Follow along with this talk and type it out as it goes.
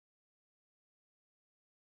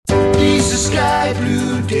Sky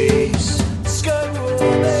Blue days. These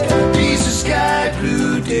are Sky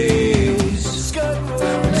Blue days. With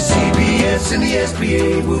the CBS and the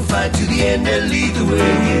SBA, we'll fight to the end and lead the way.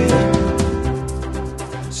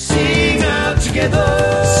 Yeah. Sing out together.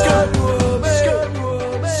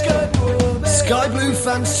 Sky Blue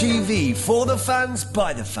Fans TV, for the fans,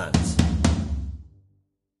 by the fans.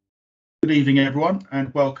 Good evening, everyone,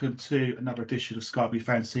 and welcome to another edition of Sky Blue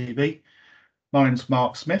Fans TV. My name's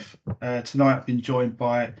Mark Smith. Tonight I've been joined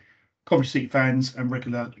by Coventry City fans and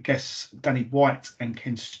regular guests Danny White and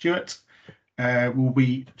Ken Stewart. We'll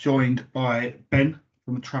be joined by Ben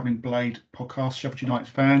from the Travelling Blade podcast, Sheffield United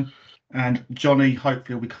fan, and Johnny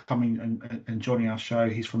hopefully will be coming and joining our show.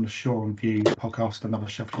 He's from the Shore and View podcast, another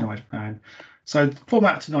Sheffield United fan. So the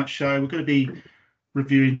format of tonight's show, we're going to be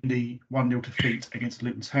reviewing the 1-0 defeat against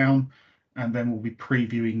Luton Town, and then we'll be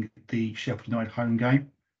previewing the Sheffield United home game,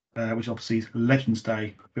 which obviously is Legends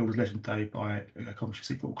Day, billed as Legends Day by Coventry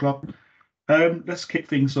City Football Club. Let's kick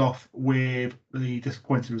things off with the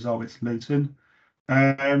disappointing result against Luton.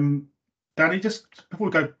 Danny, just before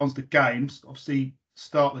we go on to the games, obviously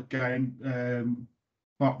start the game,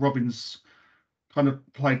 Mark Robins kind of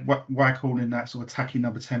played Waghorn in that sort of attacking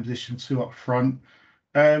number 10 position, 2 up front.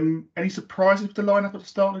 Any surprises with the lineup at the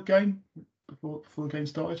start of the game, before the game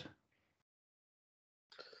started?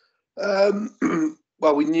 Well,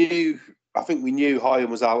 I think we knew Hyam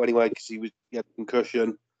was out anyway because he had a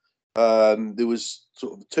concussion. There was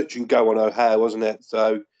sort of touch and go on O'Hare, wasn't it?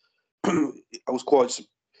 So I was quite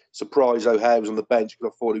surprised O'Hare was on the bench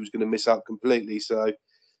because I thought he was going to miss out completely. So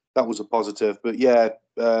that was a positive. But yeah,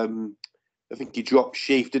 I think he dropped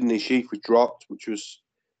Sheaf, didn't he? Sheaf was dropped, which was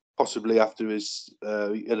possibly after his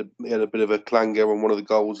he had a bit of a clanger on one of the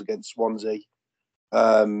goals against Swansea.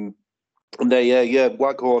 And then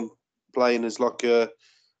Waghorn playing as like a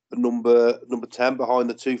number 10 behind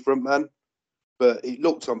the 2 front men. But it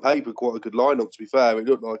looked on paper quite a good lineup, to be fair. It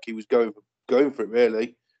looked like he was going for it,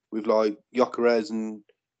 really, with like Gyökeres and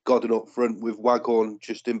Godden up front with Waghorn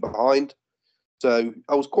just in behind. So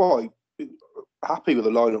I was quite happy with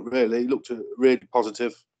the lineup, really. It looked a really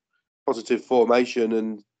positive formation,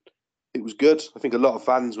 and it was good. I think a lot of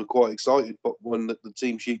fans were quite excited but when the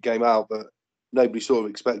team sheet came out, but nobody sort of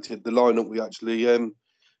expected the lineup we actually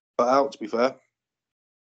put out, to be fair.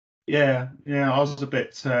 Yeah, I was a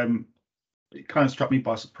bit... it kind of struck me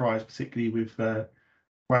by surprise, particularly with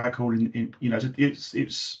Waghorn.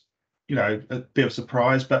 It's a bit of a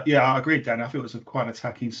surprise, but yeah, I agree, Dan. I feel it was quite an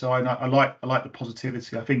attacking side. I like the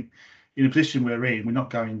positivity. I think in the position we're in, we're not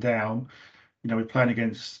going down. We're playing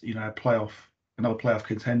against another playoff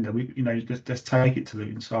contender. Let's take it to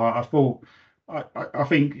Luton. So I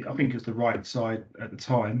think it's the right side at the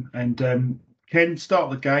time. And Ken, start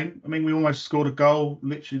the game. I mean, we almost scored a goal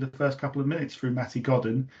literally the first couple of minutes through Matty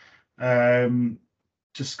Godden.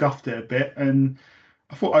 Just scuffed it a bit, and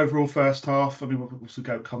I thought overall first half, I mean, we'll also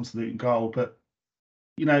come to the Luton goal, but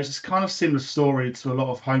it's kind of similar story to a lot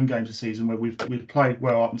of home games this season where we've played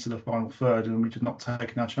well up until the final third and we've just not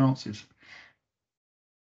taken our chances.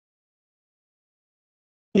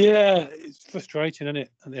 Yeah, it's frustrating, isn't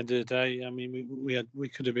it? At the end of the day, I mean, we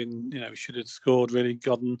could have been, we should have scored really.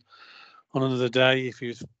 Godden on another day, if he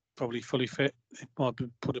was probably fully fit, it might have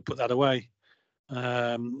put that away.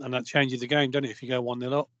 And that changes the game, doesn't it? If you go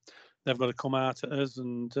 1-0 up, they've got to come out at us,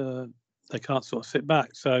 and they can't sort of sit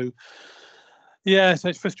back. So, yeah, so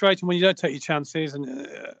it's frustrating when you don't take your chances. And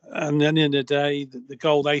at the end of the day, the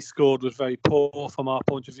goal they scored was very poor from our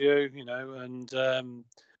point of view, And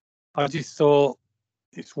I just thought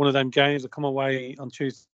it's one of them games that come away on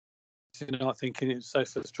Tuesday night thinking it was so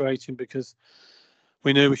frustrating because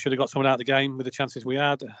we knew we should have got someone out of the game with the chances we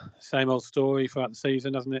had. Same old story throughout the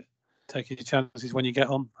season, hasn't it? Taking your chances when you get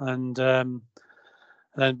them, and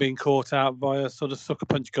then being caught out by a sort of sucker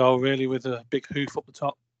punch goal, really, with a big hoof up the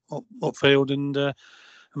top, upfield, and a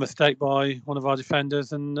mistake by one of our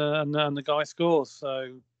defenders, and the guy scores.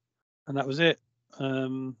 So, and that was it.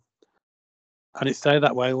 And it stayed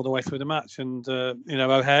that way all the way through the match. And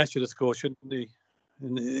O'Hare should have scored, shouldn't he?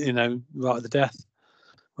 Right at the death,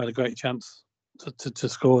 we had a great chance to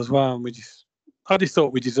score as well, and I just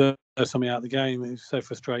thought we deserved something out of the game. It was so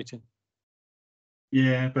frustrating.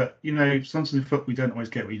 Yeah, but sometimes in football we don't always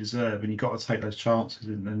get what you deserve, and you've got to take those chances.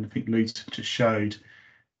 And I think Luton just showed,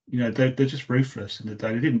 they're just ruthless in the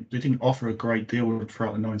day. They didn't offer a great deal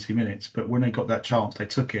throughout the 90 minutes, but when they got that chance, they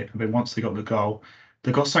took it. And then once they got the goal,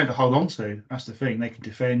 they've got something to hold on to. That's the thing. They can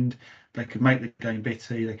defend, they can make the game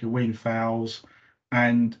bitty, they can win fouls,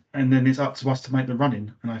 and then it's up to us to make the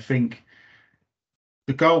running. And I think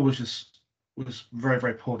the goal was very,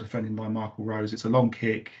 very poor defending by Michael Rose. It's a long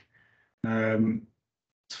kick.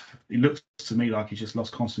 to me like he's just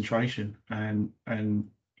lost concentration, and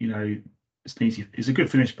you know, it's a good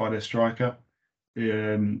finish by their striker.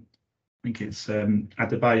 I think it's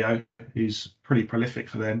Adebayo, who's pretty prolific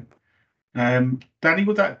for them. Danny,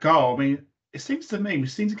 with that goal, I mean, it seems to me we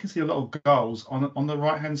seem to concede a lot of goals on the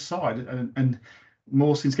right hand side, and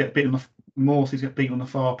more seems to get beaten on the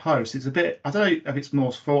far post. It's a bit, I don't know if it's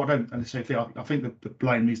Moore's fault. I don't necessarily think. I think the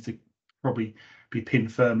blame needs to probably be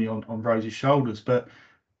pinned firmly on Rose's shoulders. But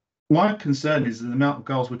my concern is the amount of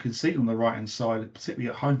goals we're conceding on the right hand side, particularly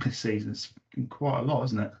at home this season. It's been quite a lot,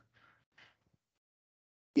 isn't it?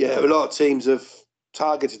 Yeah, a lot of teams have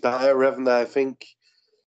targeted that area, haven't they? I think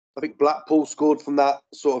Blackpool scored from that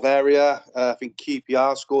sort of area. I think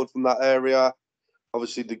QPR scored from that area.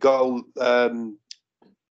 Obviously, the goal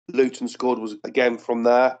Luton scored was again from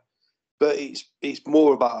there. But it's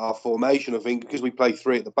more about our formation, I think, because we play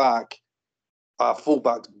three at the back. Our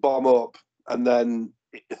fullbacks bomb up, and then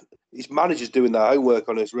it's managers doing their homework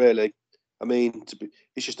on us, really. I mean,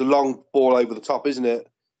 it's just a long ball over the top, isn't it?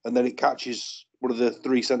 And then it catches one of the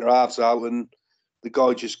three centre-halves out, and the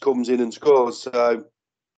guy just comes in and scores. So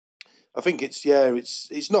I think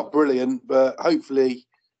it's not brilliant, but hopefully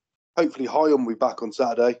Hyam will be back on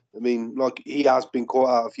Saturday. I mean, like, he has been caught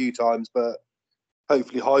out a few times, but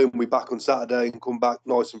hopefully Hyam will be back on Saturday and come back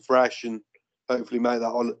nice and fresh, and hopefully make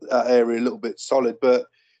that area a little bit solid. But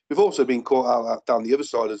we've also been caught out down the other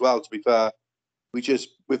side as well, to be fair. We just,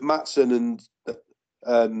 with Maatsen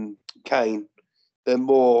and Kane, they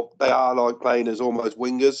are like playing as almost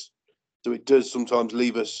wingers. So it does sometimes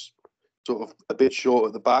leave us sort of a bit short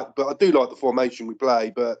at the back. But I do like the formation we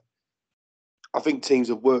play, but I think teams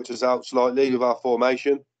have worked us out slightly with our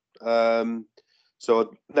formation.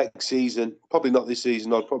 So next season, probably not this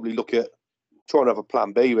season, I'd probably look at trying to have a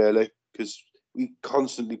plan B, really, because we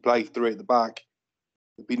constantly play three at the back.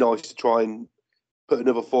 It'd be nice to try and put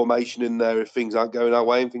another formation in there if things aren't going our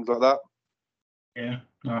way and things like that. Yeah,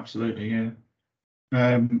 no, absolutely, yeah.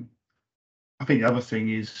 I think the other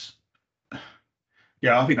thing is,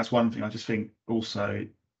 I think that's one thing. I just think also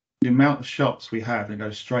the amount of shots we have and go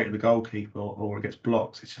straight to the goalkeeper or it gets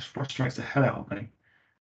blocked, it just frustrates the hell out of me.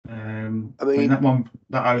 I mean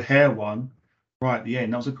that O'Hare one right at the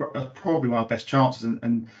end, that was probably one of our best chances.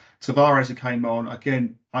 And Tavares, who came on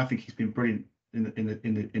again, I think he's been brilliant in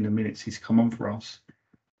the minutes he's come on for us.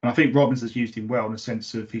 And I think Robbins has used him well in the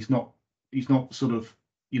sense of he's not sort of,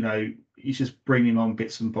 he's just bringing on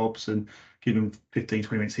bits and bobs and giving him 15,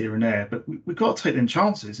 20 minutes here and there. But we've got to take them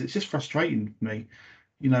chances. It's just frustrating for me.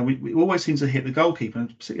 We always seem to hit the goalkeeper,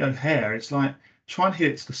 and particularly O'Hare. It's like try and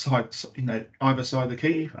hit it to the side, either side of the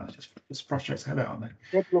keeper. It just frustrates the hell out of me.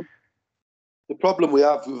 The problem we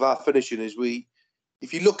have with our finishing is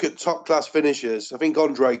if you look at top class finishers, I think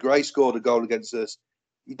Andre Gray scored a goal against us.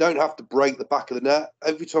 You don't have to break the back of the net.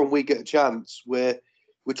 Every time we get a chance, we're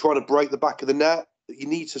trying to break the back of the net. You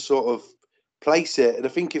need to sort of place it. And I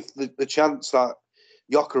think if the chance that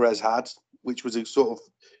Gyökeres had, which was a sort of,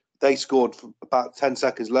 they scored about 10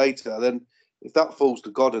 seconds later, then if that falls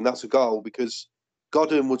to Godden, that's a goal, because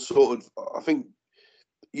Godden would sort of, I think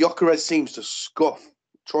Gyökeres seems to scuff,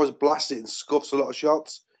 tries to blast it and scuffs a lot of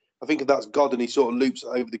shots. I think if that's Godden, he sort of loops it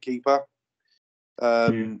over the keeper.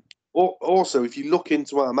 Also, if you look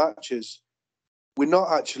into our matches, we're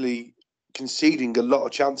not actually conceding a lot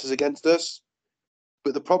of chances against us.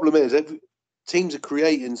 But the problem is, teams are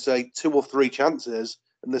creating, say, 2 or 3 chances,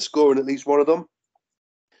 and they're scoring at least one of them.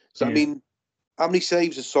 So, I mean, how many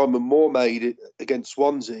saves has Simon Moore made against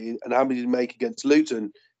Swansea, and how many did he make against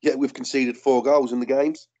Luton? Yet we've conceded 4 goals in the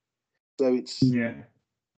games. So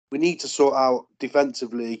we need to sort out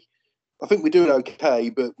defensively. I think we're doing okay,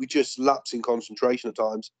 but we just lapse in concentration at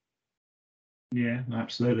times. Yeah,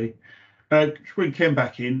 absolutely. Bring Ken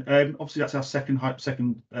back in. Obviously, that's our second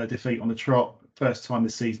defeat on the trot. First time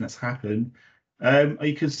this season that's happened. Are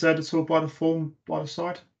you concerned at all by the form by the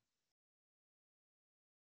side?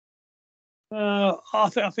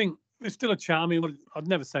 I think it's still a charm. I'd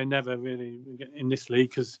never say never, really, in this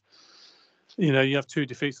league, because you have 2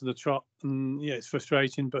 defeats on the trot, and it's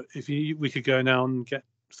frustrating. But if we could go now and get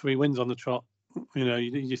 3 wins on the trot,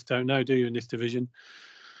 you just don't know, do you, in this division?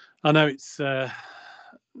 I know it's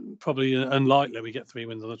probably unlikely we get 3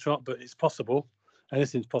 wins on the trot, but it's possible.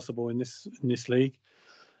 Anything's possible in this league.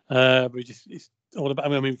 It's all about. I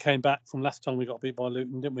mean, we came back from last time we got beat by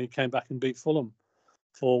Luton, didn't we? Came back and beat Fulham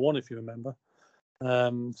 4-1, if you remember.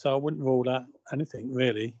 So I wouldn't rule out anything,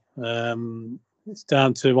 really. It's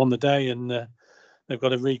down to on the day, and they've got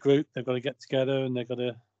to regroup. They've got to get together, and they've got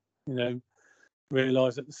to,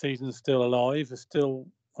 realise that the season's still alive. There's still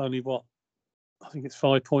only I think it's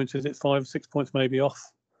 5 points. Is it 5, 6 points maybe off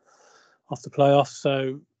off the playoffs.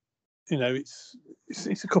 So,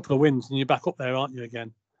 it's a couple of wins and you're back up there, aren't you,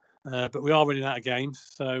 again? But we are running out of games,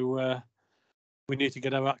 so we need to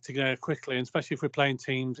get our act together quickly, and especially if we're playing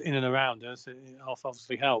teams in and around us, it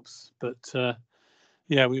obviously helps. But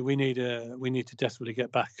we need to desperately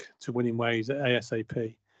get back to winning ways at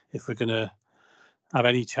ASAP if we're going to have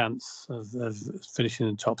any chance of finishing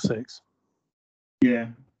in the top 6. Yeah,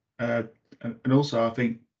 and also I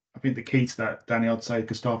think the key to that, Danny, I'd say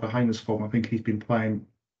Gustavo Hamer's form. I think he's been playing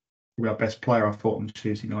our best player, I thought, on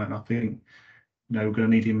Tuesday night, and I think we're going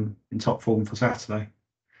to need him in top form for Saturday.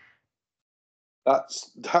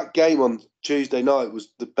 That game on Tuesday night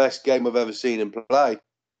was the best game I've ever seen him play.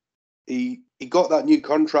 He got that new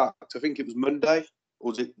contract, I think it was Monday,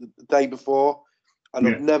 or was it the day before? And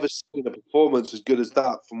I've never seen a performance as good as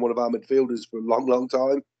that from one of our midfielders for a long, long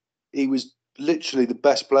time. He was literally the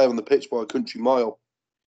best player on the pitch by a country mile.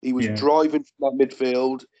 He was driving from that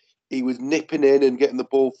midfield. He was nipping in and getting the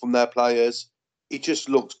ball from their players. He just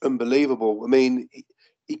looked unbelievable. I mean,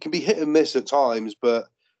 he can be hit and miss at times, but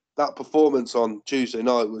that performance on Tuesday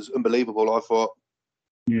night was unbelievable, I thought.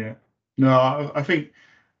 Yeah. No, I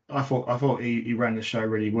thought he ran the show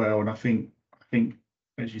really well, and I think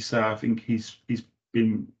as you say, I think he's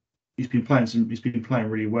been playing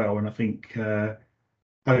really well, and I think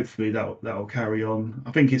hopefully that'll carry on.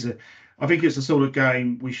 I think it's the sort of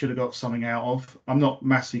game we should have got something out of. I'm not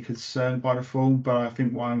massively concerned by the form, but I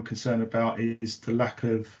think what I'm concerned about is the lack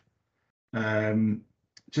of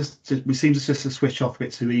we seem to just switch off a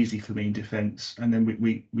bit too easy for me in defence, and then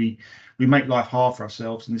we make life hard for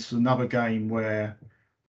ourselves. And this is another game where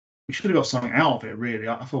we should have got something out of it. Really,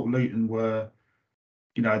 I thought Luton were,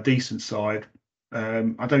 a decent side.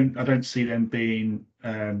 I don't see them being.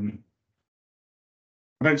 I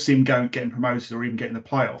don't see them getting promoted or even getting the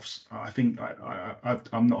playoffs. I think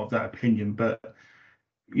I'm not of that opinion, but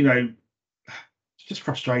it's just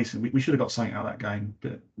frustrating. We should have got something out of that game,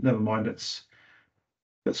 but never mind.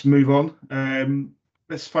 Let's move on.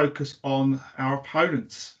 Let's focus on our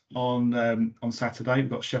opponents on Saturday.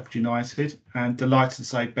 We've got Sheffield United, and delighted to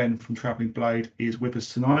say Ben from Travelling Blade is with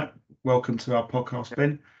us tonight. Welcome to our podcast,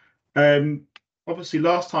 Ben. Obviously,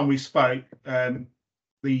 last time we spoke, the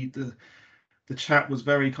chat was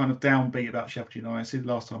very kind of downbeat about Sheffield United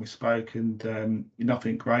last time we spoke, and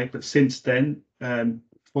nothing great. But since then,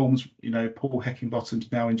 forms, Paul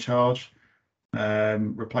Heckingbottom's now in charge,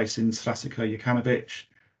 replacing Slavko Jokanovic.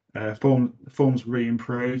 Form's really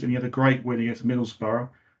improved, and he had a great win against Middlesbrough.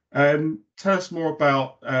 Tell us more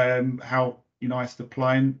about how United are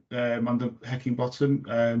playing under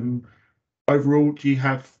Heckingbottom. Overall, do you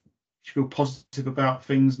feel positive about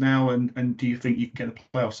things now, and do you think you can get the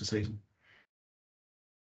playoffs this season?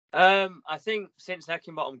 I think since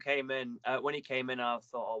Heckingbottom came in, when he came in, I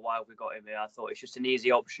thought, why have we got him here? I thought it's just an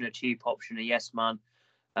easy option, a cheap option, a yes man.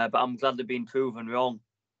 But I'm glad they've been proven wrong.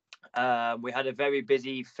 We had a very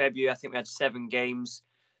busy February. I think we had 7 games.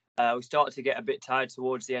 We started to get a bit tired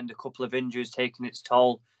towards the end, a couple of injuries taking its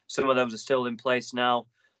toll. Some of those are still in place now.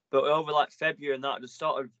 But over February and that, just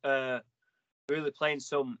started really playing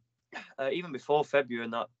some, even before February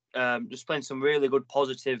and that, just playing some really good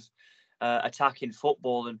positive attacking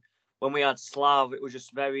football. And when we had Slav, it was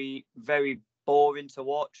just very, very boring to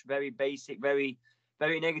watch, very basic, very,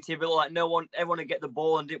 very negative. It looked like everyone would get the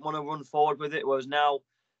ball and didn't want to run forward with it. Whereas now,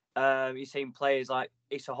 you're seeing players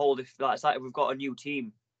it's a whole different. It's like we've got a new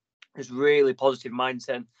team. It's really positive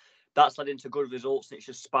mindset. And that's led into good results, and it's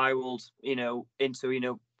just spiraled,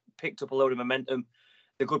 into picked up a load of momentum.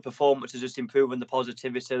 The good performance has just improving the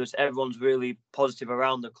positivity. So everyone's really positive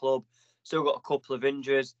around the club. Still got a couple of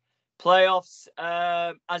injuries. Playoffs,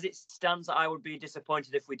 as it stands, I would be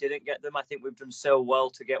disappointed if we didn't get them. I think we've done so well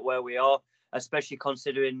to get where we are, especially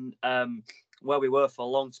considering where we were for a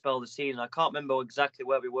long spell of the season. I can't remember exactly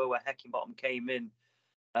where we were where Heckingbottom came in,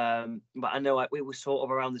 but I know we were sort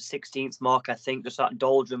of around the 16th mark, I think, just at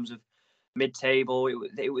doldrums of mid-table.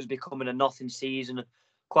 It was becoming a nothing season.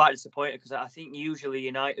 Quite disappointed because I think usually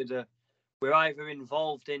United we're either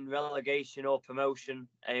involved in relegation or promotion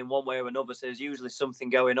in one way or another. So there's usually something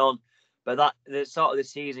going on. But the start of the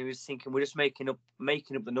season, we was thinking we're just making up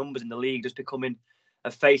the numbers in the league, just becoming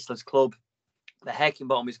a faceless club. The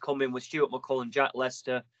Heckingbottom is coming with Stuart McCull and Jack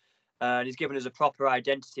Lester, and he's given us a proper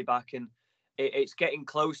identity back. And it's getting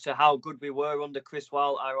close to how good we were under Chris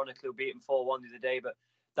Wilder. Ironically, we beat him 4-1 the other day. But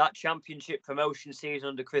that championship promotion season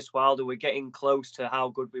under Chris Wilder, we're getting close to how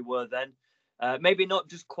good we were then. Maybe not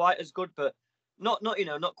just quite as good, but not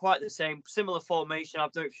quite the same. Similar formation. I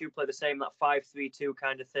don't know if you play the same, that 5-3-2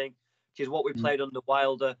 kind of thing, which is what we played under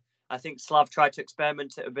Wilder. I think Slav tried to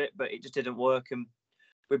experiment it a bit, but it just didn't work. And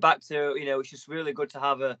we're back to, it's just really good to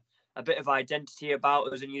have a a bit of identity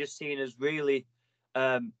about us, and you're just seeing us really,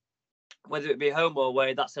 whether it be home or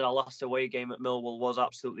away. That said, our last away game at Millwall was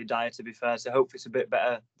absolutely dire, to be fair. So hopefully it's a bit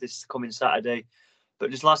better this coming Saturday. But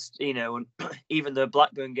just last, and even the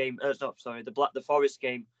Blackburn game, the Forest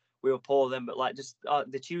game, we were poor then. But like just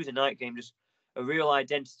the Tuesday night game, just a real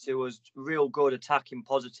identity was real good, attacking,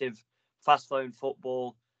 positive, fast-flowing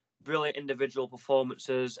football, brilliant individual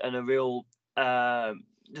performances, and a real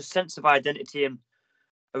just sense of identity and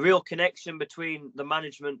a real connection between the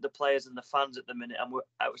management, the players, and the fans at the minute. And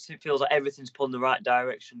it feels like everything's pulling the right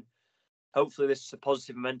direction. Hopefully, this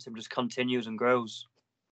positive momentum just continues and grows.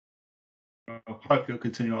 I hope it'll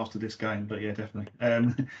continue after this game, but yeah, definitely.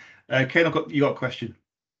 Ken, you got a question?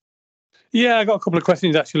 Yeah, I got a couple of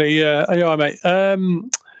questions actually. Are you all right,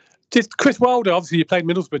 mate? Just Chris Wilder, obviously you played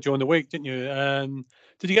Middlesbrough during the week, didn't you?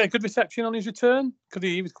 Did you get a good reception on his return? Because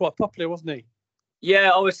he was quite popular, wasn't he?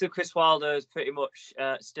 Yeah, obviously Chris Wilder is pretty much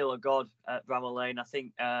still a god at Bramall Lane. I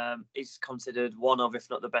think he's considered one of, if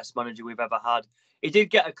not the best manager we've ever had. He did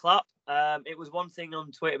get a clap. It was one thing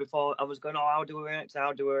on Twitter before I was going, how do we react?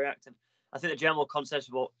 And I think the general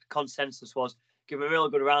consensus was give a really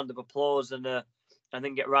good round of applause and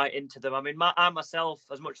then get right into them. I mean, I myself,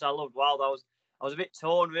 as much as I loved Wilder, I was a bit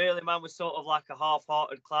torn, really. Man was sort of like a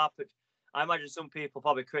half-hearted clap, which I imagine some people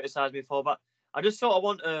probably criticised me for, but I just sort of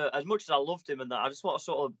want to, as much as I loved him and that, I just want to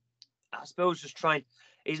sort of, I suppose, just try and,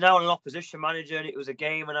 he's now an opposition manager and it was a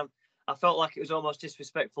game and I felt like it was almost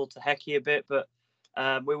disrespectful to Hecky a bit, but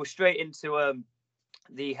we were straight into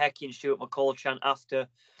the Hecky and Stuart McCall chant after.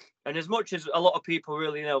 And as much as a lot of people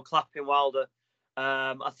really, clapping Wilder,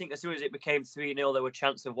 I think as soon as it became 3-0, there were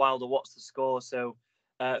chants of Wilder, what's the score? So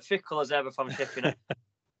fickle as ever from Sheffield.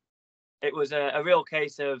 It was a real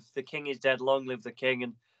case of the king is dead, long live the king.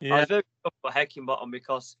 And I was very good for Heckingbottom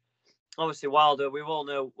because obviously Wilder, we all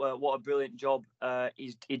know what a brilliant job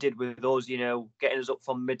he did with us, getting us up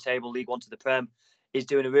from mid-table League One to the Prem. He's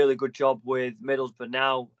doing a really good job with Middlesbrough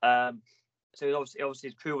now. So he obviously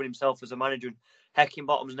he's proven himself as a manager. And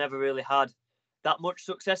Heckingbottom's never really had that much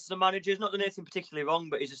success as a manager. He's not done anything particularly wrong,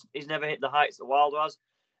 but he's never hit the heights that Wilder has.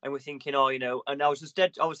 And we're thinking, and I was just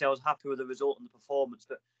dead. Obviously, I was happy with the result and the performance,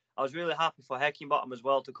 but I was really happy for Heckingbottom as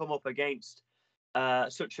well to come up against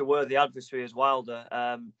such a worthy adversary as Wilder.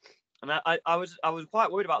 And I was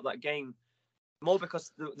quite worried about that game, more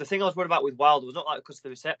because the thing I was worried about with Wilder was not like because of the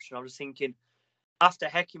reception. I was thinking, after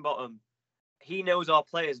Heckingbottom, he knows our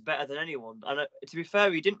players better than anyone. And to be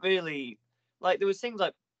fair, he didn't really, there was things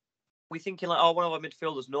like, we're thinking one of our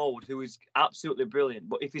midfielders, Norwood, who is absolutely brilliant,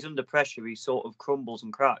 but if he's under pressure, he sort of crumbles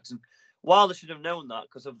and cracks. And Wilder should have known that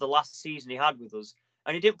because of the last season he had with us.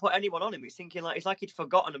 And he didn't put anyone on him. He's thinking it's like he'd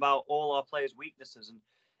forgotten about all our players' weaknesses and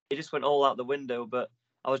he just went all out the window. But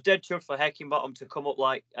I was dead chuffed for Heckingbottom to come up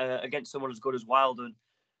against someone as good as Wilder. And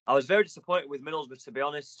I was very disappointed with Middlesbrough, to be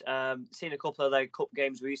honest. Seen a couple of their cup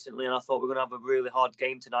games recently and I thought we were going to have a really hard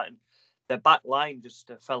game tonight. And their back line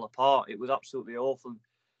just fell apart. It was absolutely awful. And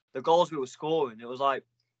the goals we were scoring, it was like,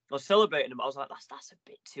 I was celebrating them. I was like, that's a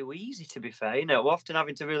bit too easy, to be fair. We're often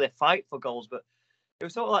having to really fight for goals, but it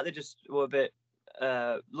was sort of like they just were a bit,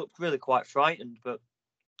 looked really quite frightened. But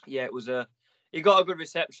yeah, it was he got a good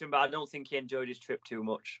reception, but I don't think he enjoyed his trip too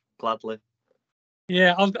much, gladly.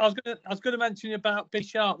 Yeah, I was going to mention about Billy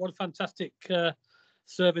Sharp. What a fantastic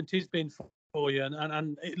servant he's been for you.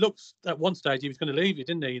 And it looks at one stage he was going to leave you,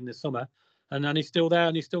 didn't he, in the summer? And he's still there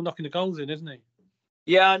and he's still knocking the goals in, isn't he?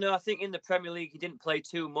 Yeah, no, I think in the Premier League he didn't play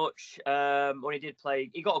too much. When he did play,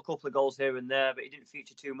 he got a couple of goals here and there, but he didn't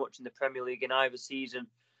feature too much in the Premier League in either season.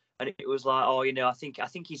 And it was like, I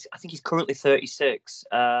think he's currently 36.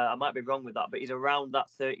 I might be wrong with that, but he's around that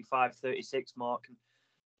 35, 36 mark. And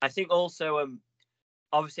I think also,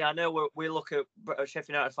 obviously, I know we look at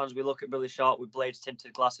Sheffield United fans. We look at Billy Sharp with blades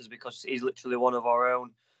tinted glasses because he's literally one of our own.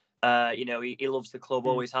 He loves the club,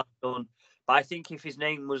 always has done. But I think if his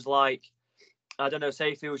name was I don't know,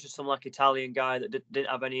 say if he was just some Italian guy that didn't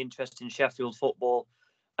have any interest in Sheffield football,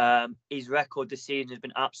 his record this season has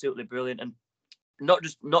been absolutely brilliant and not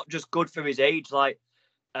just good for his age.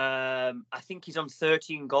 I think he's on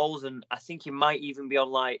 13 goals and I think he might even be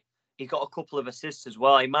on he got a couple of assists as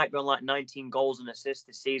well. He might be on 19 goals and assists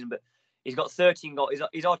this season, but he's got 13 goals.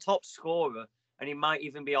 He's our top scorer and he might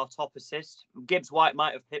even be our top assist. Gibbs White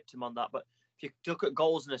might have pipped him on that, but if you look at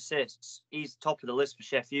goals and assists, he's top of the list for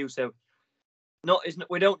Sheffield. So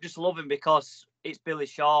we don't just love him because it's Billy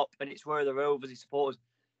Sharp and it's where the Rovers he supports.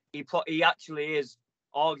 He actually is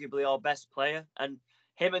arguably our best player, and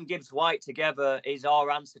him and Gibbs White together is our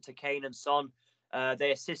answer to Kane and Son.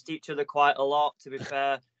 They assist each other quite a lot, to be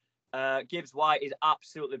fair. Gibbs White is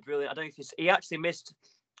absolutely brilliant. I don't know if he actually missed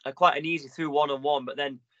quite an easy through 1-on-1, but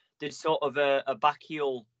then did sort of a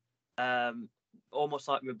backheel, almost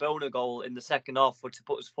like Rabona goal in the second half to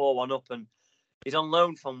put us 4-1 up. And he's on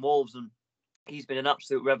loan from Wolves, and he's been an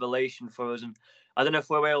absolute revelation for us. And I don't know if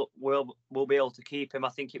we'll be able to keep him. I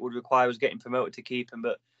think it would require us getting promoted to keep him.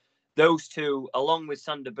 But those two, along with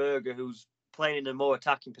Sander Berger, who's playing in a more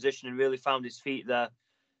attacking position and really found his feet there,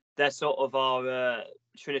 they're sort of our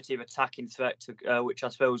trinity of attacking threat, which I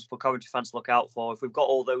suppose for Coventry fans to look out for. If we've got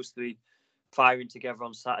all those three firing together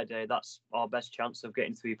on Saturday, that's our best chance of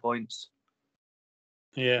getting 3 points.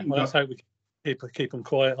 Yeah, well, let's hope we keep them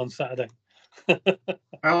quiet on Saturday.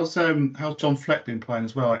 How's John Fleck been playing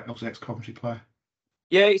as well? Obviously, ex-Coventry player.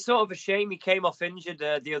 Yeah, it's sort of a shame he came off injured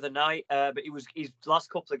the other night, but his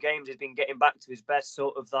last couple of games he's been getting back to his best,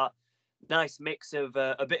 sort of that nice mix of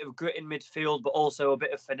a bit of grit in midfield, but also a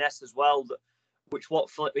bit of finesse as well. Which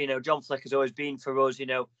John Fleck has always been for us.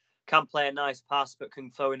 Can play a nice pass, but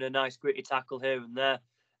can throw in a nice gritty tackle here and there.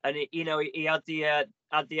 And he had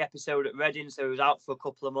the episode at Reading, so he was out for a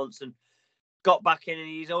couple of months and got back in. And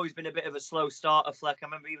he's always been a bit of a slow starter, Fleck. I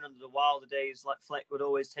remember even under the Wilder days, like Fleck would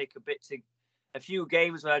always take a few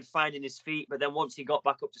games where I'd find in his feet, but then once he got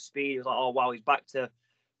back up to speed, it was like, oh wow, he's back to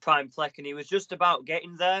prime Fleck, and he was just about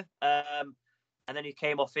getting there. And then he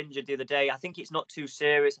came off injured the other day. I think it's not too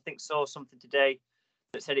serious. I think saw something today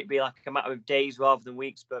that said it'd be like a matter of days rather than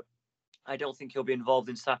weeks, but I don't think he'll be involved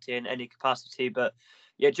in Saturday in any capacity. But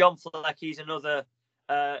yeah, John Fleck, he's another,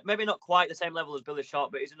 maybe not quite the same level as Billy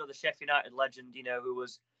Sharp, but he's another Sheffield United legend, who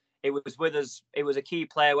was with us. It was a key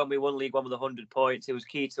player when we won League One with 100 points. It was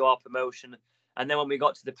key to our promotion. And then when we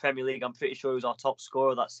got to the Premier League, I'm pretty sure he was our top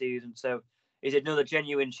scorer that season. So he's another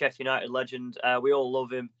genuine Sheffield United legend. We all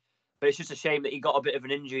love him. But it's just a shame that he got a bit of an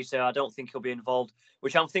injury, so I don't think he'll be involved,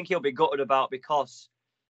 which I think he'll be gutted about because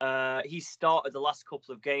he's started the last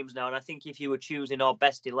couple of games now. And I think if you were choosing our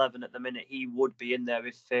best 11 at the minute, he would be in there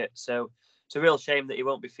if fit. So it's a real shame that he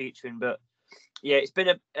won't be featuring. But yeah, it's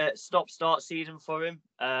been a stop-start season for him.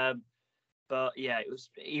 But yeah,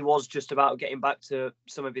 he was just about getting back to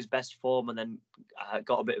some of his best form and then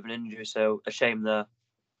got a bit of an injury. So a shame there.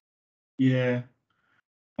 Yeah.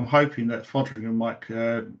 I'm hoping that Foderingham might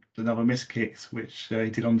another miss kicked, which he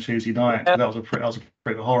did on Tuesday night. Yeah. That was a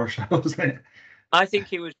pretty horror show, wasn't it? I think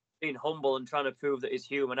he was being humble and trying to prove that he's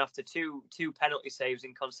human. After two penalty saves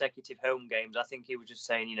in consecutive home games, I think he was just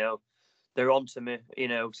saying, they're on to me,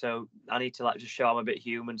 so I need to just show I'm a bit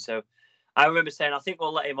human. So I remember saying, I think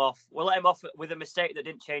we'll let him off. We'll let him off with a mistake that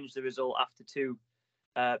didn't change the result after two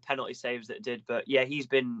penalty saves that did. But yeah, he's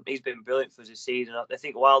been brilliant for us this season. I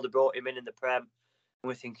think Wilder brought him in the Prem.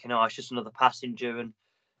 We're thinking, it's just another passenger.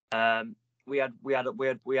 And we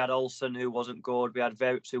had Olsen, who wasn't good. We had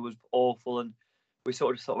Verits, who was awful, and we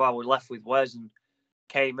sort of thought, well, we're left with Wes, and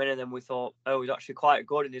came in, and then we thought, he's actually quite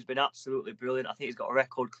good, and he's been absolutely brilliant. I think he's got a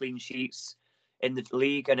record clean sheets in the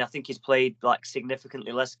league, and I think he's played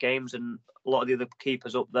significantly less games than a lot of the other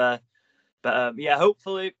keepers up there. But yeah,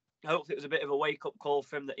 hopefully it was a bit of a wake up call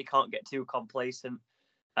for him that he can't get too complacent.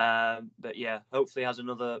 But yeah, hopefully he has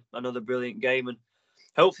another brilliant game, and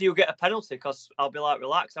hopefully you'll get a penalty, because I'll be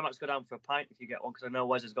relaxed. I might just go down for a pint if you get one, because I know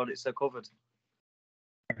Wes has got it so covered.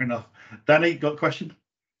 Fair enough. Danny, got a question?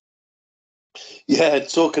 Yeah,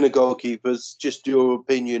 talking of goalkeepers, just your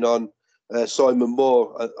opinion on Simon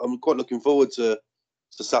Moore. I'm quite looking forward to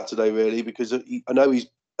Saturday, really, because I know he's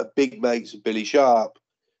a big mate of Billy Sharp,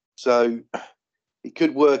 so it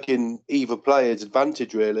could work in either player's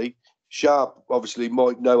advantage, really. Sharp obviously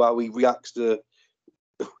might know how he reacts to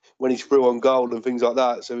when he's through on goal and things like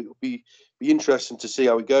that. So it'll be interesting to see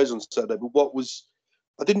how he goes on Saturday. But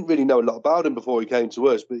I didn't really know a lot about him before he came to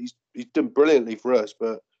us, but he's done brilliantly for us.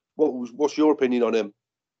 But what's your opinion on him?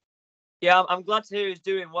 Yeah, I'm glad to hear he's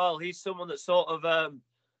doing well. He's someone that's sort of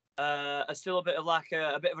still a bit of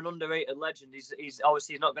a bit of an underrated legend. He's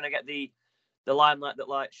obviously not going to get the limelight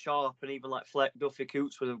that Sharp and even Fleck, Duffy,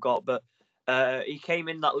 Coots would have got, but he came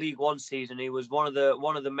in that League One season. He was one of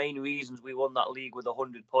the main reasons we won that league with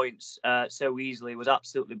 100 points so easily. It was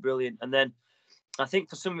absolutely brilliant. And then I think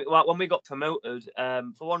when we got promoted,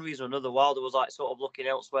 for one reason or another, Wilder was sort of looking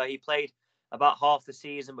elsewhere. He played about half the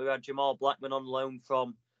season, but we had Jamal Blackman on loan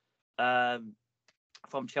from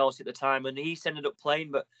Chelsea at the time, and he ended up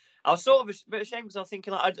playing. But I was sort of a bit ashamed, because I was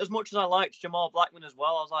thinking, as much as I liked Jamal Blackman as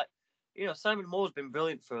well, I was like, Simon Moore's been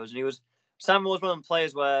brilliant for us, and Simon Moore's one of the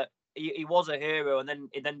players where he was a hero, and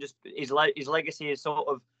then just his legacy is sort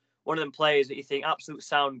of one of them players that you think absolute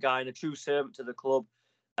sound guy and a true servant to the club.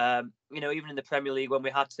 Even in the Premier League when we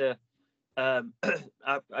had to, either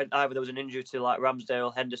there was an injury to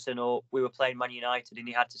Ramsdale, Henderson, or we were playing Man United and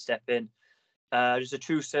he had to step in. Just a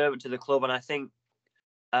true servant to the club, and I think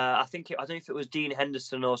I don't know if it was Dean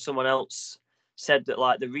Henderson or someone else said that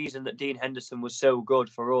like the reason that Dean Henderson was so good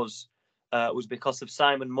for us was because of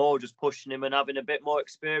Simon Moore just pushing him and having a bit more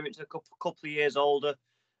experience, a couple of years older.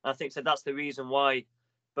 And I think so that's the reason why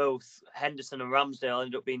both Henderson and Ramsdale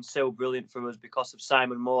ended up being so brilliant for us, because of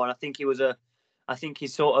Simon Moore. And I think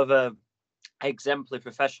he's sort of a exemplary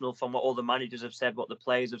professional from what all the managers have said, what the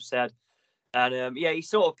players have said. And he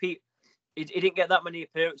sort of he didn't get that many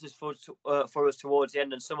appearances for us towards the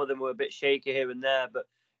end, and some of them were a bit shaky here and there. But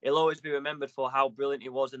he'll always be remembered for how brilliant he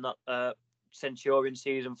was in that Centurion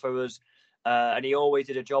season for us. And he always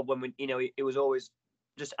did a job when he was always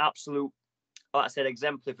just absolute, like I said,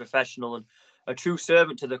 exemplary professional and a true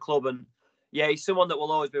servant to the club. And yeah, he's someone that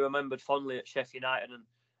will always be remembered fondly at Sheffield United. And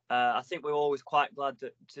I think we were always quite glad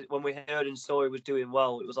that when we heard and saw he was doing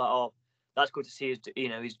well, it was like, oh, that's good to see.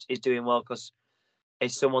 He's doing well, because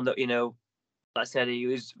he's someone that, like I said, he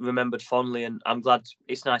was remembered fondly, and I'm glad.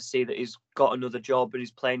 It's nice to see that he's got another job and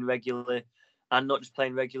he's playing regularly, and not just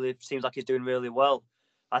playing regularly. It seems like he's doing really well.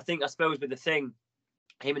 I suppose with the thing,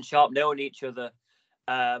 him and Sharp knowing each other.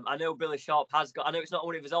 I know Billy Sharp has got. I know it's not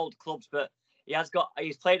one of his old clubs, but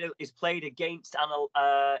he's played against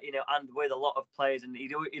and with a lot of players, and he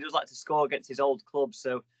does like to score against his old clubs.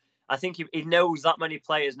 So I think he knows that many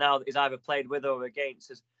players now that he's either played with or against.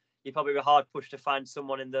 You'd probably be hard pushed to find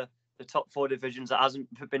someone in the top 4 divisions that hasn't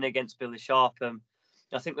been against Billy Sharp.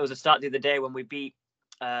 I think there was a start the other day when we beat.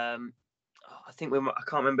 I can't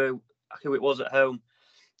remember who it was at home,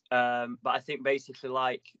 but I think basically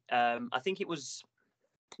I think it was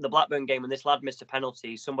the Blackburn game when this lad missed a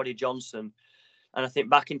penalty, somebody Johnson, and I think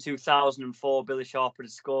back in 2004 Billy Sharp had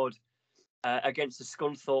scored against the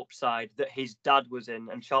Scunthorpe side that his dad was in,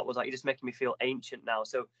 and Sharp was like, "You're just making me feel ancient now."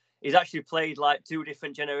 So he's actually played like 2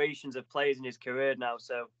 different generations of players in his career now.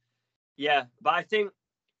 So yeah, but I think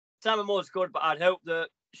Simon Moore's good, but I'd hope that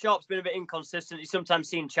Sharp's been a bit inconsistent. He's sometimes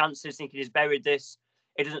seen chances thinking he's buried this,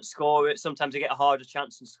 he doesn't score it. Sometimes he get a harder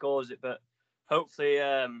chance and scores it, but hopefully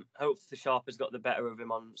Sharp has got the better of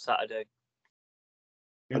him on Saturday.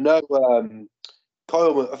 I know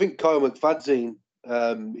I think Kyle McFadzean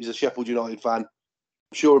is a Sheffield United fan.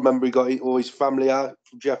 I'm sure remember he got all his family out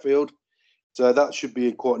from Sheffield. So that should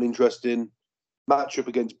be quite an interesting matchup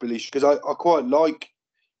against Billy, because I quite like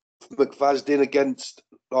McFadzean against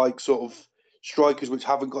like sort of strikers which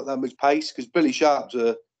haven't got that much pace, because Billy Sharp's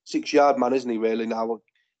a 6-yard man, isn't he, really, now?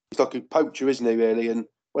 He's like a poacher, isn't he, really? And,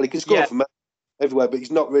 well, he can score from everywhere, but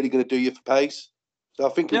he's not really going to do you for pace. So I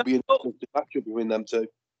think it'll be an interesting matchup between them two.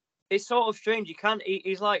 It's sort of strange.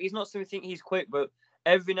 He's not something think he's quick, but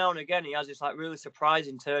every now and again he has this like really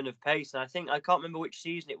surprising turn of pace. And I can't remember which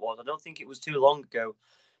season it was. I don't think it was too long ago.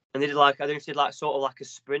 And they did sort of like a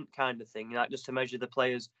sprint kind of thing, just to measure the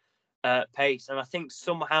players' pace. And I think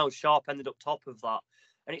somehow Sharp ended up top of that.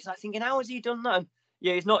 And it's like thinking, how has he done that? And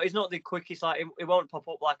yeah, he's not the quickest. Like it won't pop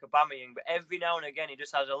up like a Aubameyang, but every now and again he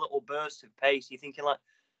just has a little burst of pace. You're thinking like,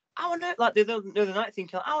 how on earth? Like the other night,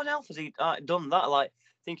 thinking like, how on earth has he done that? Like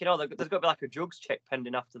thinking, oh, there's got to be like a drugs check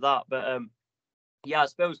pending after that. But yeah, I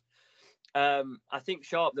suppose. I think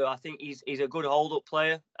Sharp though. I think he's a good hold up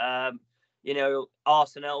player.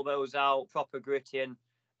 Arse and elbows out, proper gritty, and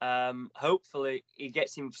hopefully he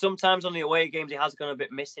gets him. Sometimes on the away games he has gone a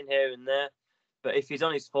bit missing here and there. But if he's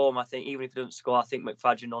on his form, I think even if he doesn't score, I think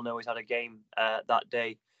McFadzean will know he's had a game that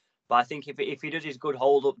day. But I think if he does his good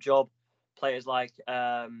hold-up job, players like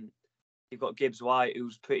you've got Gibbs White,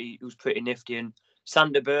 who's pretty nifty, and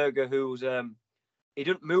Sander Berger, who's he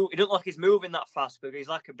doesn't look like he's moving that fast, but he's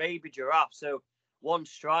like a baby giraffe. So one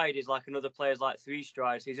stride is like another player's like 3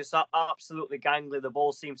 strides. He's just absolutely gangly. The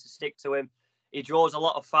ball seems to stick to him. He draws a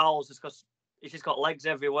lot of fouls just because he's just got legs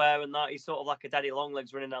everywhere and that. He's sort of like a daddy long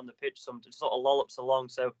legs running down the pitch, some sort of lollops along.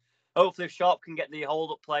 So hopefully if Sharp can get the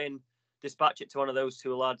hold-up play and dispatch it to one of those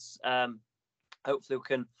 2 lads, hopefully we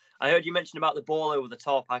can. I heard you mention about the ball over the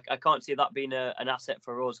top. I can't see that being an asset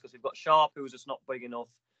for us, because we've got Sharp, who's just not big enough,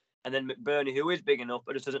 and then McBurney, who is big enough,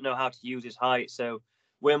 but just doesn't know how to use his height. So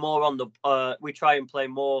we're more on the we try and play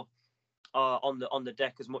more on the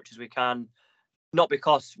deck as much as we can. Not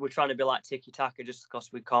because we're trying to be like tiki-taka, just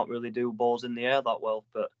because we can't really do balls in the air that well.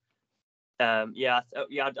 But I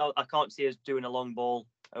can't see us doing a long ball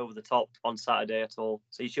over the top on Saturday at all.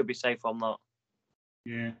 So you should be safe on that.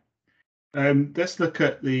 Yeah. Let's look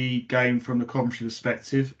at the game from the commentary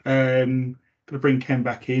perspective. Going to bring Ken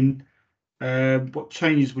back in. What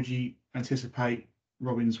changes would you anticipate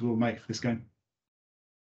Robins will make for this game?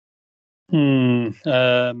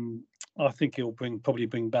 I think he'll probably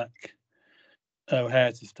bring back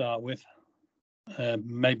O'Hare to start with,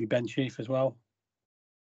 maybe Ben Chief as well.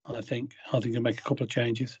 I think he'll make a couple of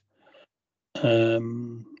changes.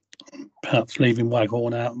 Perhaps leaving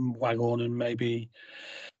Waghorn out, and Waghorn and maybe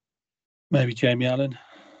Jamie Allen.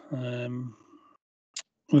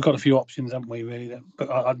 We've got a few options, haven't we? Really, but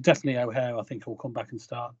I definitely O'Hare. I think will come back and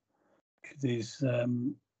start because he's,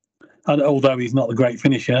 although he's not the great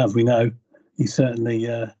finisher, as we know, he's certainly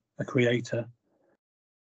a creator.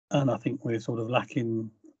 And I think we're sort of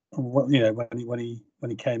lacking. You know, when he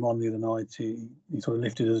came on the other night, he sort of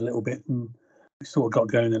lifted us a little bit, and we sort of got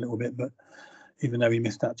going a little bit. But even though he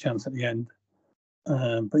missed that chance at the end,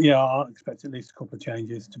 but yeah, I expect at least a couple of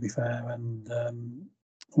changes. To be fair, and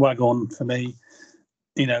Waghorn for me,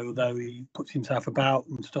 you know, although he puts himself about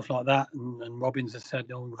and stuff like that, and Robbins has said,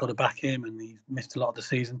 "Oh, we've got to back him," and he's missed a lot of the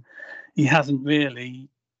season. He hasn't really,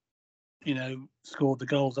 you know, scored the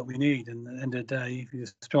goals that we need. And at the end of the day, if you're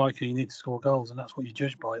a striker, you need to score goals, and that's what you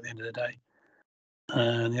judge by at the end of the day.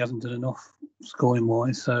 And he hasn't done enough scoring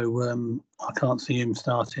wise, so I can't see him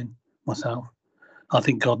starting myself. I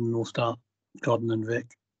think Godden will start. Godden and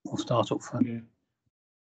Vic will start up front.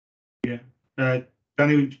 Yeah.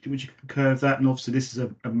 Danny, would you concur with that? And obviously, this is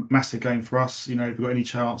a massive game for us. You know, if we've got any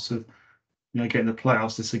chance of, you know, getting the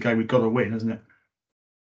playoffs, this is a game we've got to win, isn't it?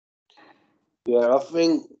 Yeah, I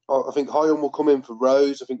think Hyam will come in for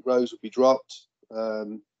Rose. I think Rose will be dropped.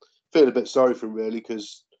 Feel a bit sorry for him really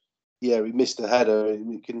because, yeah, he missed a header.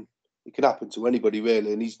 And it can happen to anybody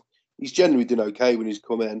really, and he's generally done okay when he's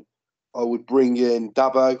come in. I would bring in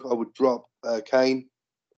Dabo. I would drop Kane.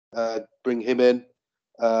 Bring him in.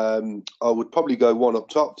 I would probably go one up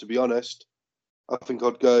top, to be honest. I think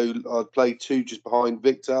I'd play two just behind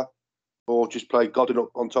Victor, or just play Godden up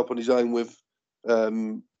on top on his own with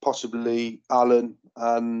possibly Allen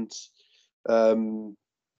and O'Hare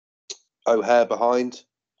behind,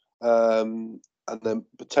 and then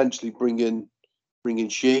potentially bring in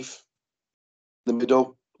Sheaf in the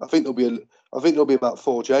middle. I think there'll be about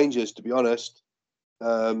 4 changes, to be honest.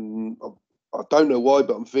 I don't know why,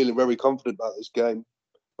 but I'm feeling very confident about this game.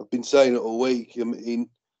 I've been saying it all week. I mean,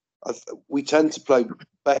 we tend to play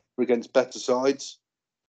better against better sides,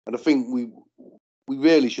 and I think we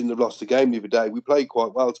really shouldn't have lost the game the other day. We played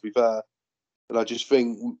quite well, to be fair, and I just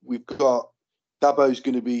think we've got Dabo's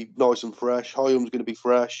going to be nice and fresh. Hyam's going to be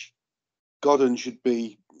fresh. Godden should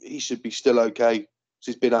be still okay because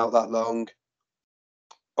he's been out that long.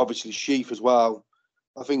 Obviously, Sheaf as well.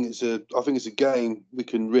 I think it's a game we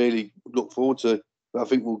can really look forward to. I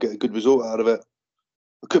think we'll get a good result out of it.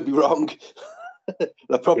 I could be wrong.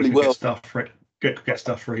 I probably will. Get stuff free. Get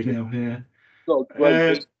stuff free now. Yeah. Got a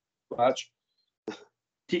great match.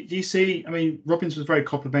 Do you see? I mean, Robbins was very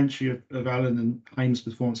complimentary of Allen and Haynes'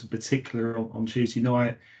 performance in particular on Tuesday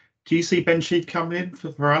night. Do you see Ben Sheaf coming in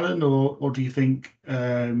for Allen, or do you think,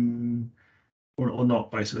 or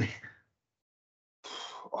not? Basically,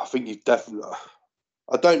 I think you definitely.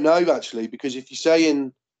 I don't know actually, because if you're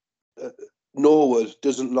saying Norwood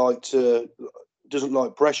doesn't like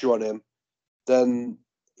pressure on him, then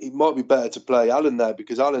it might be better to play Allen there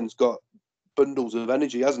because Allen's got bundles of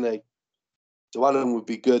energy, hasn't he? So Allen would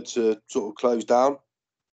be good to sort of close down.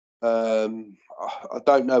 I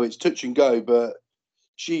don't know. It's touch and go, but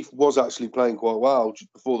Sheaf was actually playing quite well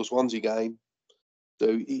just before the Swansea game,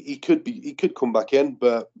 so he could come back in,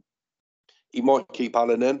 but he might keep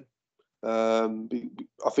Allen in. I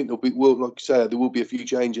think like you say, there will be a few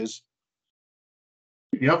changes.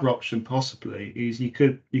 The other option possibly is you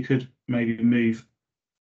could maybe move,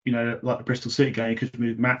 you know, like the Bristol City game, you could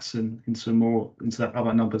move Maatsen into that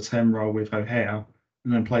other number 10 role with O'Hare,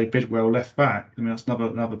 and then play Bidwell left back. I mean, that's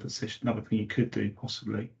another position, another thing you could do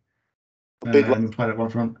possibly. Bidwell, play that one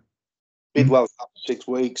front. Bidwell's out for 6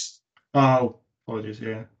 weeks. Oh, apologies.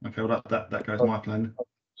 Yeah. Okay. Well, that goes my plan.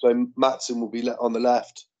 So Maatsen will be on the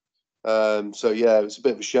left. So yeah, it's a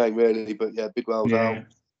bit of a shame, really. But yeah, Bidwell's out.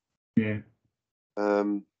 Yeah.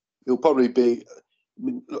 He'll probably be. I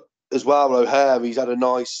mean, as well, O'Hare. He's had a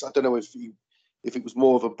nice. I don't know if it was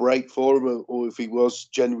more of a break for him or if he was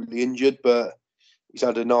genuinely injured, but he's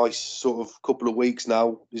had a nice sort of couple of weeks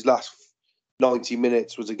now. His last 90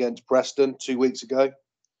 minutes was against Preston 2 weeks ago.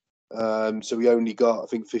 So he only got, I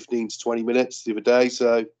think, 15 to 20 minutes the other day.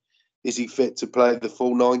 So is he fit to play the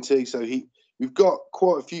full 90? So we've got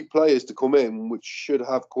quite a few players to come in, which should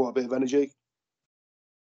have quite a bit of energy.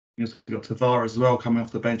 You've got Tavares as well coming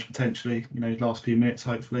off the bench potentially. You know, last few minutes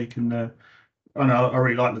hopefully can. I know I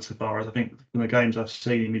really like the Tavares. I think from the games I've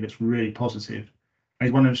seen him, he looks really positive. And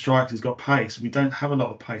he's one of them strikers who's got pace. We don't have a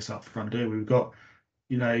lot of pace up front, do we? We've got,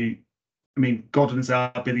 you know, I mean, Godden's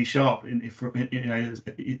our Billy Sharp. You know,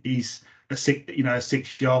 he's a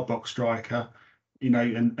 6-yard box striker. You know,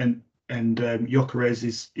 and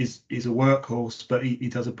Gyökeres is a workhorse, but he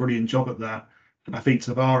does a brilliant job at that. And I think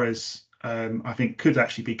Tavares, I think could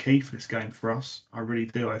actually be key for this game for us. I really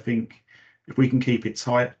do. I think if we can keep it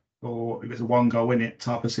tight, or if it's a one goal in it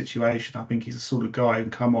type of situation, I think he's the sort of guy who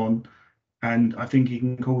can come on, and I think he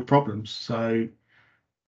can cause problems. So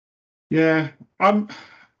yeah, I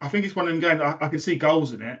think it's one of them games. I can see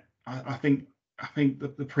goals in it. I think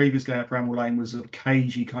the previous game at Bramall Lane was a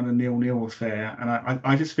cagey kind of 0-0 affair, and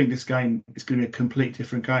I just think this game is going to be a complete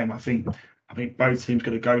different game. I think both teams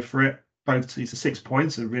going to go for it. Both teams are 6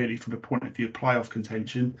 points, are really from the point of view of playoff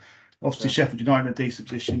contention. Obviously, yeah. Sheffield United in a decent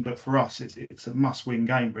position, but for us, it's a must-win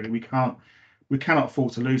game. Really, we cannot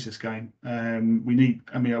afford to lose this game. We need.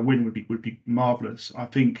 I mean, a win would be marvellous. I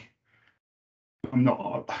think. I'm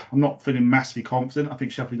not feeling massively confident. I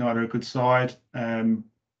think Sheffield United are a good side, and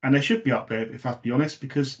they should be up there, if I have to be honest,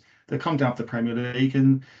 because they come down to the Premier League,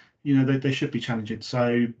 and they should be challenging.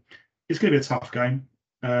 So it's going to be a tough game.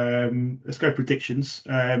 Let's go predictions.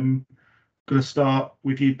 Going to start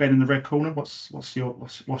with you, Ben, in the red corner. What's your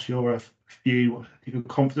view? Are you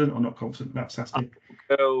confident or not confident about Saturday?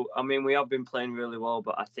 So I mean, we have been playing really well,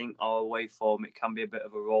 but I think our away form, it can be a bit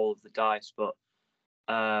of a roll of the dice. But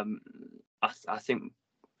I think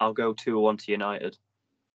I'll go 2-1 to United.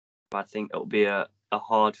 But I think it'll be a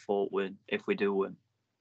hard fought win if we do win.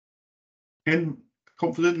 Ken,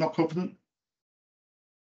 confident, not confident?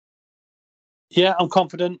 Yeah, I'm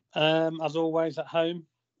confident. As always at home,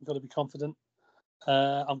 you've got to be confident.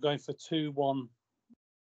 I'm going for 2-1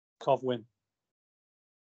 Cov win.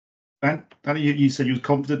 Ben, Danny, you said you were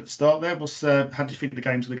confident at the start there. How do you think the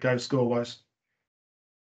game's going to go score-wise?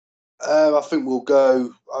 I think we'll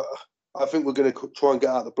go. I think we're going to try and get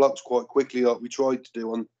out of the blocks quite quickly, like we tried to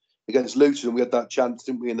do against Luton. We had that chance,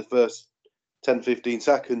 didn't we, in the first 10-15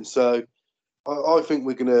 seconds? So I think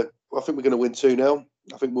we're going to win 2-0.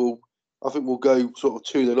 I think we'll go sort of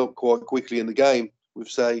 2-0 up quite quickly in the game with,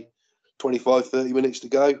 say, 25-30 minutes to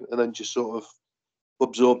go, and then just sort of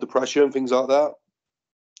absorb the pressure and things like that.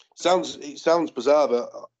 It sounds bizarre,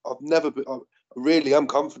 but I really am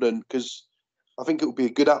confident because I think it will be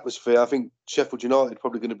a good atmosphere. I think Sheffield United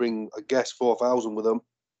probably going to bring, I guess, 4,000 with them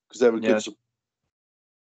because they're a good.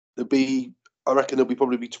 I reckon there'll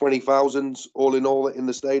probably be 20,000 all in all in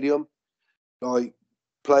the stadium. Like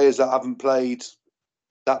players that haven't played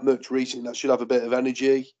that much recently, that should have a bit of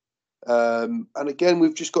energy. And again,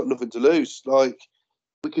 we've just got nothing to lose. Like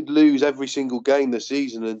we could lose every single game this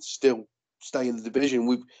season and still stay in the division.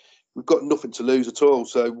 We've got nothing to lose at all.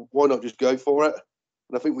 So why not just go for it?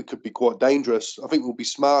 And I think we could be quite dangerous. I think we'll be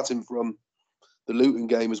smarting from the Luton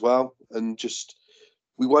game as well. And just,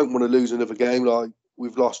 we won't want to lose another game. Like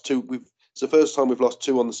we've lost 2. It's the first time we've lost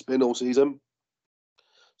 2 on the spin all season.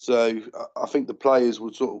 So I think the players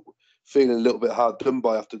were sort of feeling a little bit hard done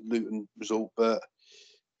by after the Luton result. But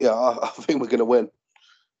yeah, I think we're going to win.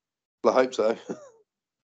 Well, I hope so.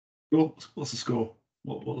 What's the score?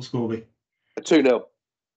 What will the score be? 2-0.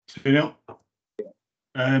 2-0?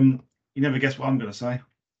 You never guess what I'm going to say.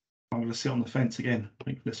 I'm going to sit on the fence again. I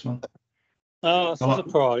think for this one. Oh, that's a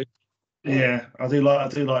surprise. Yeah, I do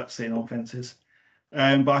like sitting on fences.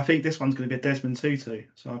 But I think this one's going to be a Desmond Tutu,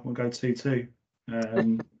 so I'm going to go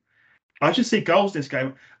 2-2. I just see goals in this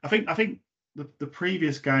game. I think the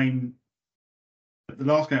previous game, the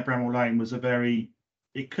last game at Bramall Lane, was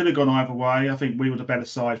it could have gone either way. I think we were the better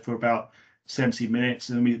side for about 70 minutes,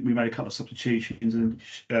 and we made a couple of substitutions, and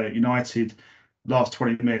United last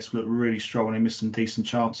 20 minutes looked really strong and they missed some decent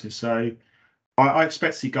chances. So I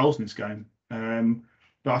expect to see goals in this game.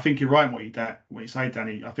 But I think you're right in what you say,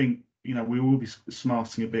 Danny. I think we will be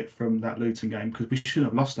smarting a bit from that Luton game because we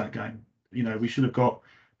shouldn't have lost that game. We should have got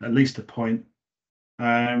at least a point.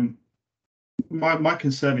 My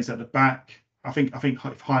concern is at the back. I think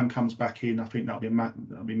if Heim comes back in, I think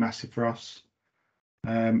that'll be massive for us.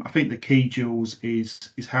 I think the key, Jules, is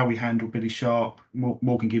how we handle Billy Sharp,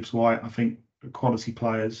 Morgan Gibbs-White. I think quality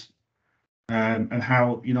players, and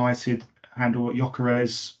how United handle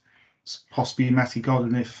Gyökeres, possibly Matty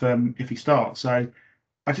Godden if he starts. So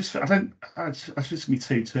I just be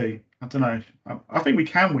 2-2. I don't know. I think we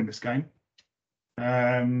can win this game.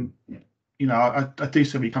 I do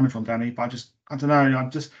see where you're coming from, Danny, but I don't know. I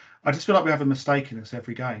just feel like we have a mistake in us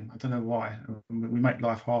every game. I don't know why. We make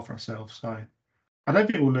life hard for ourselves. So I don't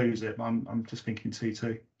think we'll lose it, but I'm just thinking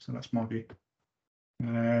 2-2. So that's my view.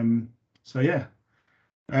 So yeah,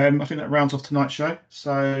 I think that rounds off tonight's show.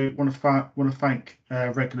 So want to thank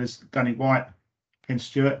regulars Danny White, Ken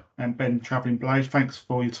Stewart, and Ben Travelling Blade. Thanks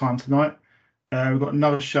for your time tonight. We've got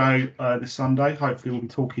another show this Sunday. Hopefully, we'll be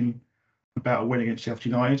talking about a win against Sheffield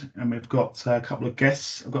United, and we've got a couple of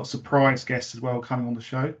guests. I've got a surprise guest as well coming on the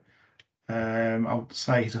show. I would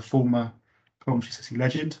say he's a former Coventry City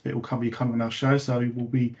legend. It will be coming on our show, so it will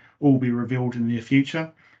be all be revealed in the near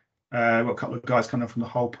future. We've got a couple of guys coming from the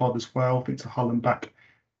whole pod as well. Victor Hollenbach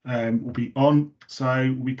will be on,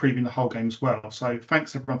 so we'll be previewing the whole game as well. So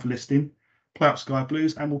thanks everyone for listening. Play up Sky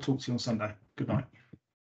Blues, and we'll talk to you on Sunday. Good night.